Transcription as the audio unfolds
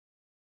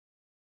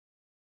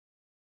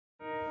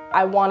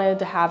I wanted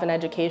to have an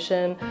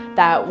education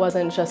that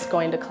wasn't just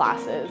going to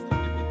classes.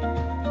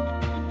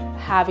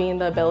 Having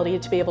the ability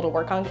to be able to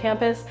work on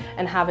campus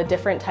and have a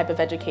different type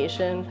of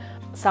education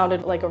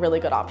sounded like a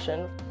really good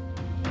option.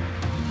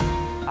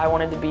 I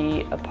wanted to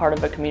be a part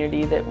of a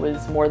community that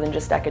was more than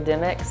just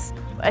academics.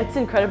 It's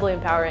incredibly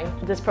empowering.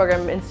 This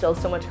program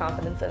instills so much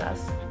confidence in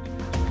us.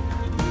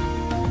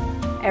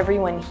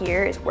 Everyone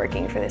here is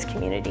working for this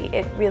community.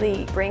 It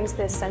really brings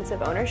this sense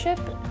of ownership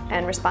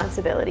and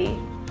responsibility.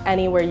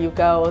 Anywhere you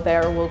go,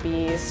 there will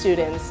be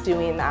students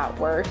doing that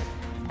work,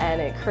 and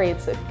it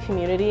creates a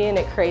community and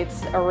it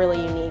creates a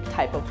really unique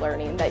type of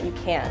learning that you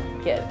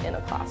can't get in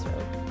a classroom.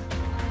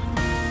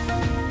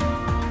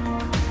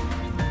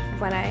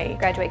 When I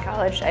graduate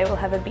college, I will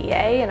have a BA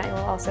and I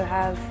will also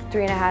have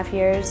 3.5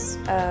 years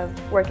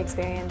of work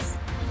experience.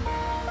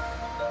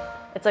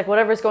 It's like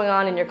whatever's going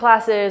on in your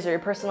classes or your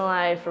personal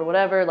life or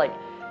whatever, like,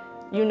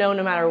 you know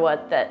no matter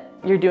what that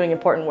you're doing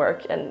important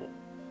work and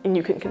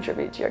you can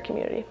contribute to your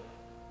community.